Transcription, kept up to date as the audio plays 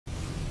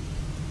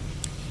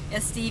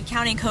Yes, Steve,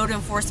 County Code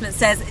Enforcement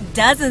says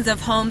dozens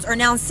of homes are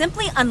now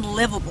simply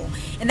unlivable,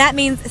 and that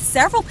means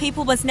several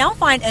people must now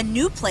find a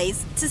new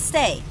place to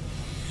stay.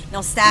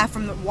 Now, staff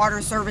from the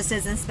Water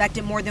Services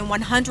inspected more than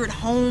 100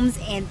 homes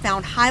and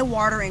found high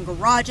water in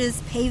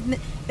garages,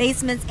 pavement,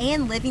 basements,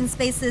 and living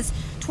spaces.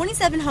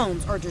 27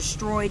 homes are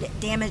destroyed,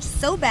 damaged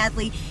so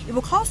badly it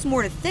will cost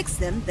more to fix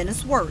them than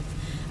it's worth.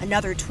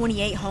 Another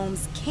 28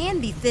 homes can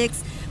be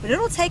fixed, but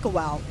it'll take a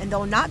while, and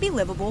they'll not be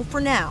livable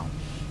for now.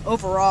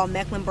 Overall,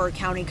 Mecklenburg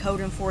County Code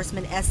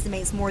Enforcement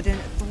estimates more than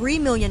 $3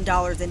 million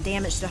in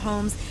damage to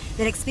homes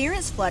that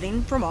experienced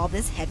flooding from all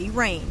this heavy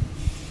rain.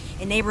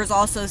 And neighbors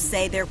also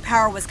say their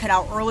power was cut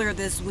out earlier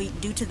this week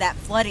due to that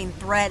flooding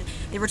threat.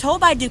 They were told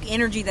by Duke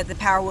Energy that the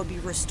power would be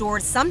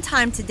restored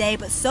sometime today,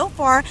 but so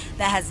far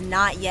that has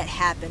not yet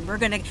happened. We're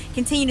going to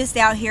continue to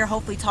stay out here,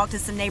 hopefully talk to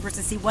some neighbors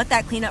to see what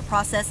that cleanup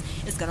process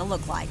is going to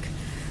look like.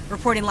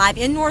 Reporting live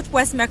in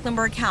Northwest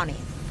Mecklenburg County,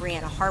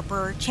 Brianna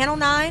Harper, Channel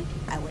 9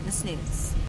 Eyewitness News.